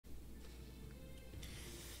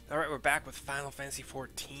Alright, we're back with Final Fantasy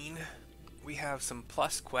XIV. We have some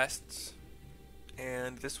plus quests,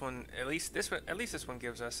 and this one, at least this one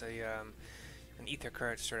gives us an Aether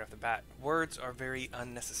Current straight off the bat. Words are very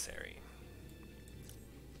unnecessary.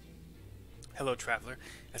 Hello, traveler.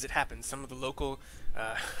 As it happens, some of the local,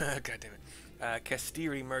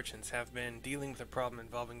 Kastiri merchants have been dealing with a problem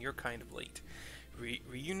involving your kind of late.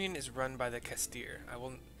 Reunion is run by the Kastir.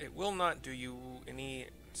 It will not do you any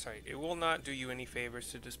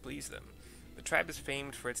favors to displease them. The tribe is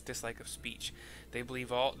famed for its dislike of speech. They believe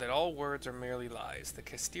that all words are merely lies. The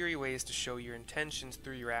Kastiri way is to show your intentions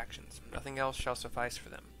through your actions. Nothing else shall suffice for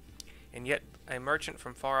them. And yet, a merchant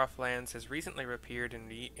from far-off lands has recently appeared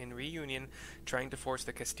in Reunion, trying to force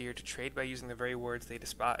the Kastir to trade by using the very words they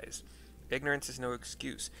despise. Ignorance is no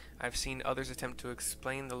excuse. I've seen others attempt to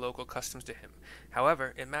explain the local customs to him.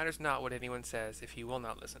 However, it matters not what anyone says if he will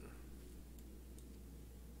not listen.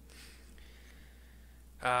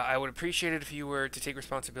 I would appreciate it if you were to take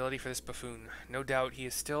responsibility for this buffoon. No doubt he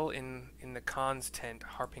is still in the Khan's tent,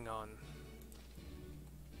 harping on.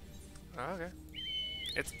 Oh, okay.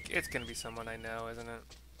 It's gonna be someone I know, isn't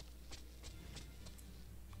it?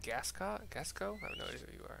 Gasco? I have no idea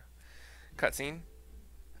who you are. Cutscene.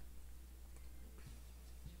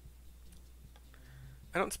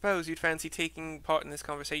 I don't suppose you'd fancy taking part in this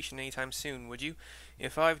conversation anytime soon, would you?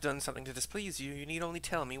 If I've done something to displease you, you need only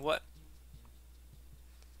tell me what.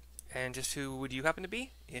 And just who would you happen to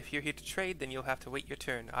be? If you're here to trade, then you'll have to wait your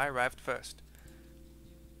turn. I arrived first.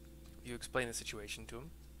 You explain the situation to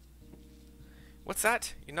him. What's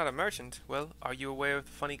that? You're not a merchant. Well, are you aware of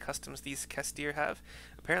the funny customs these Kastir have?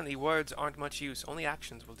 Apparently words aren't much use, only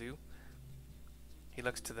actions will do. He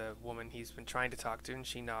looks to the woman he's been trying to talk to, and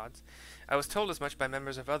she nods. I was told as much by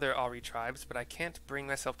members of other Auri tribes, but I can't bring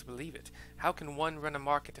myself to believe it. How can one run a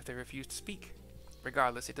market if they refuse to speak?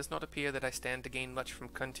 Regardless, it does not appear that I stand to gain much from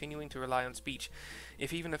continuing to rely on speech,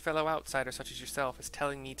 if even a fellow outsider such as yourself is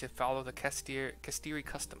telling me to follow the Kastiri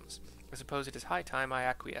customs. I suppose it is high time I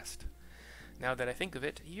acquiesced. Now that I think of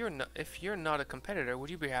it, if you're not a competitor,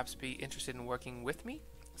 would you perhaps be interested in working with me?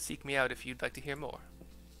 Seek me out if you'd like to hear more.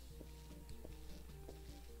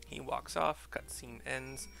 He walks off, cutscene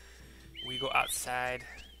ends, we go outside,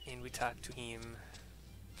 and we talk to him.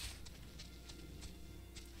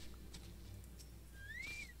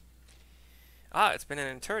 It's been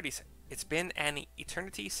an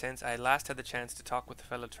eternity since I last had the chance to talk with a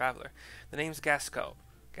fellow traveler. The name's Gasco,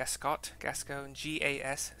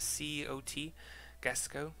 G-A-S-C-O-T,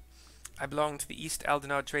 Gasco. I belong to the East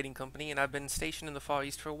Aldenard Trading Company, and I've been stationed in the Far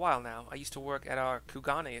East for a while now. I used to work at our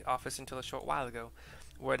Kugane office until a short while ago.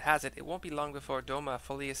 Word has it, it won't be long before Doma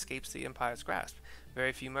fully escapes the Empire's grasp.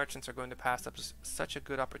 Very few merchants are going to pass up such a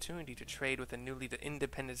good opportunity to trade with a newly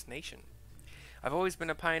independent nation. I've always been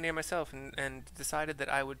a pioneer myself and decided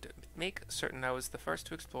that I would make certain I was the first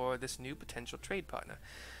to explore this new potential trade partner.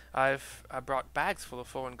 I've brought bags full of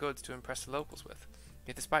foreign goods to impress the locals with.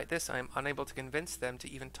 Yet despite this, I am unable to convince them to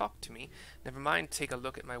even talk to me, never mind take a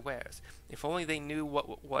look at my wares. If only they knew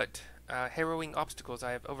what harrowing obstacles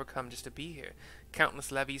I have overcome just to be here.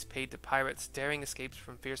 Countless levies paid to pirates, daring escapes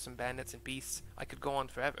from fearsome bandits and beasts. I could go on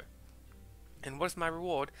forever. And what is my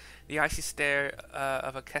reward? The icy stare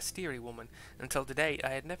of a Kastiri woman. Until today, I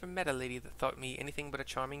had never met a lady that thought me anything but a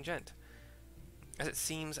charming gent. As it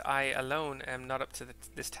seems I alone am not up to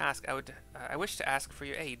this task, I wish to ask for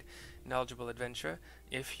your aid, knowledgeable adventurer.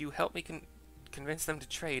 If you help me convince them to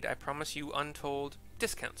trade, I promise you untold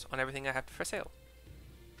discounts on everything I have for sale.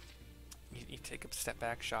 You take a step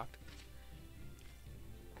back, shocked.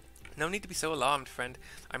 No need to be so alarmed, friend.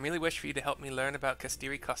 I merely wish for you to help me learn about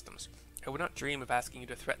Kastiri customs. I would not dream of asking you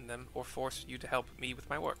to threaten them or force you to help me with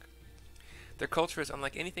my work. Their culture is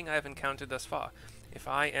unlike anything I have encountered thus far. If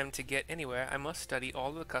I am to get anywhere, I must study all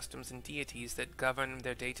of the customs and deities that govern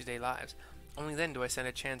their day-to-day lives. Only then do I stand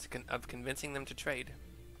a chance of convincing them to trade.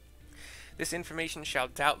 This information shall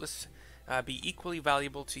doubtless be equally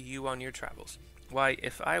valuable to you on your travels. Why,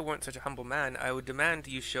 if I weren't such a humble man, I would demand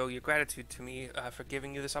you show your gratitude to me for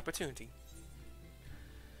giving you this opportunity.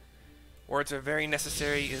 Words are very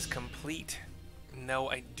necessary is complete. No,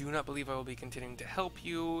 I do not believe I will be continuing to help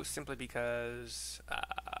you, simply because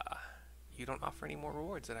you don't offer any more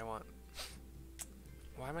rewards that I want.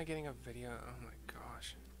 Why am I getting a video? Oh my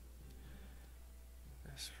gosh.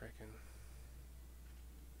 This freaking...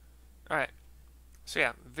 Alright. So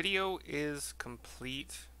yeah, video is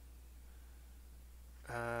complete.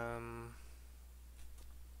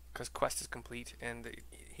 Because quest is complete, and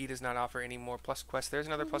he does not offer any more plus quests. There's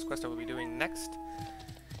another plus quest I will be doing next,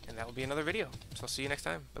 and that will be another video. So I'll see you next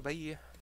time. Bye-bye.